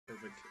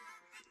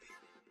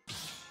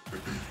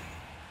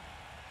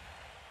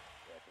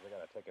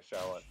a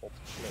shower and fold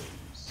some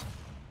clothes.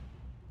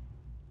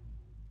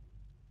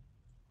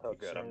 Oh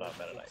good, I'm not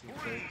Meta-Knight.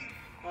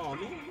 Oh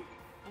man,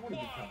 I want to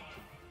be Paladin.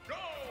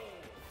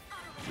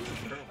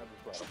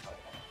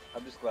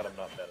 I'm just glad I'm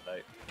not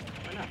Meta-Knight.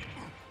 Why not?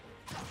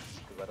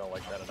 Because I don't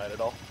like Meta-Knight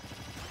at all.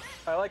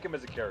 I like him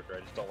as a character,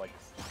 I just don't like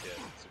his kid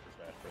in Super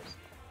Smash Bros.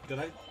 Did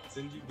I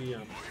send you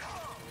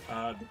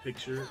the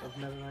picture of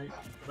MetaKnight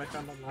that I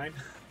found online?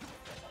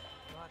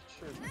 I'm not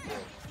sure if you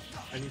did.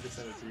 I need to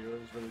send it to you,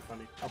 it was really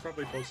funny. I'll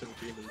probably post it at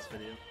the end of this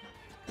video,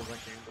 because I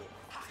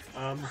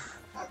can.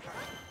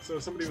 So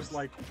somebody was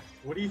like,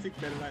 what do you think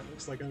MetaKnight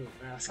looks like under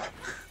the mask?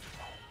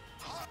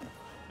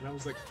 And I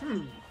was like,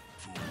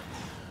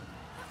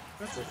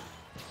 that's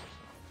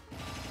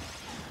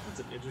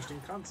an interesting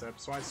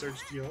concept. So I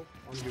searched, on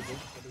Google,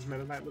 what does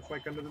MetaKnight look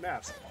like under the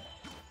mask?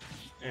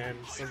 And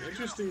some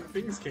interesting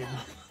things came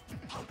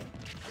up.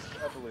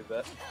 I believe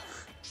that.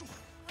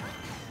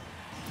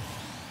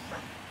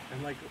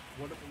 And like,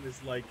 one of them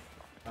is like,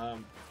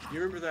 you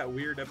remember that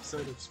weird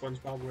episode of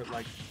SpongeBob where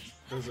like,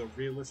 there's a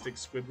realistic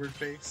Squidward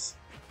face?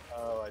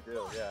 Oh, I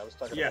do, yeah, I was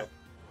talking about...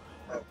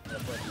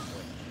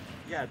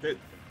 Yeah,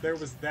 there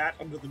was that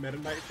under the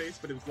MetaKnight face,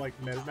 but it was like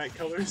MetaKnight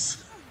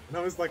colors. And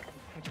I was like,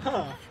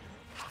 huh,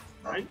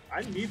 I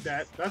need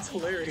that, that's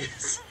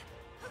hilarious.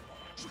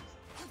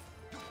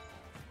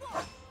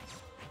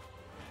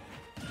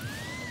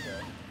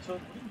 So,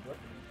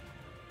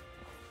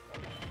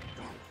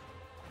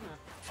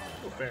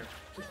 oh, fair.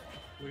 Look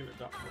at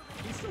the dog.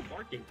 He's still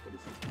barking. What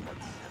is he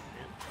barking at,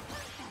 man?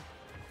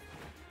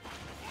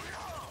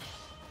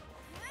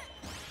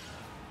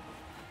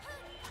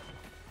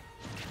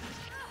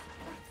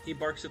 He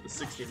barks at the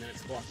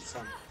 60-minute clock that's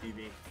on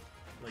TV.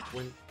 Like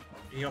when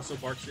he also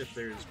barks if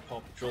there's Paw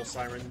Patrol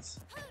sirens.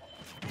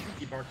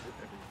 He barks at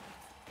everything.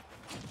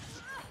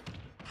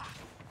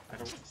 I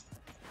don't.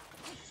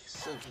 He's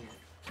so weird.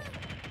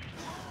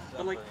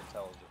 But like,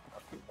 intelligent.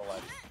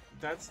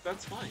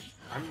 That's fine.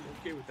 I'm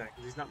okay with that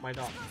because he's not my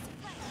dog.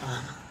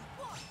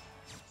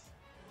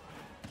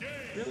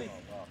 Really?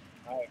 Oh,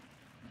 wow. I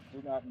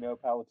do not know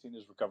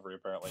Palutena's recovery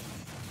apparently.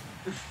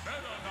 Is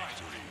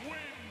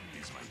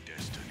my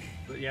destiny.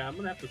 But yeah, I'm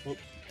gonna have to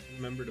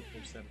remember to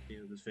post that at the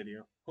end of this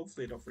video.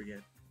 Hopefully I don't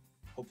forget.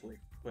 Hopefully.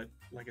 But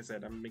like I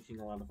said, I'm making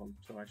a lot of them,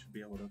 so I should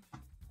be able to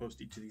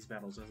post each of these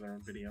battles as their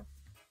own video.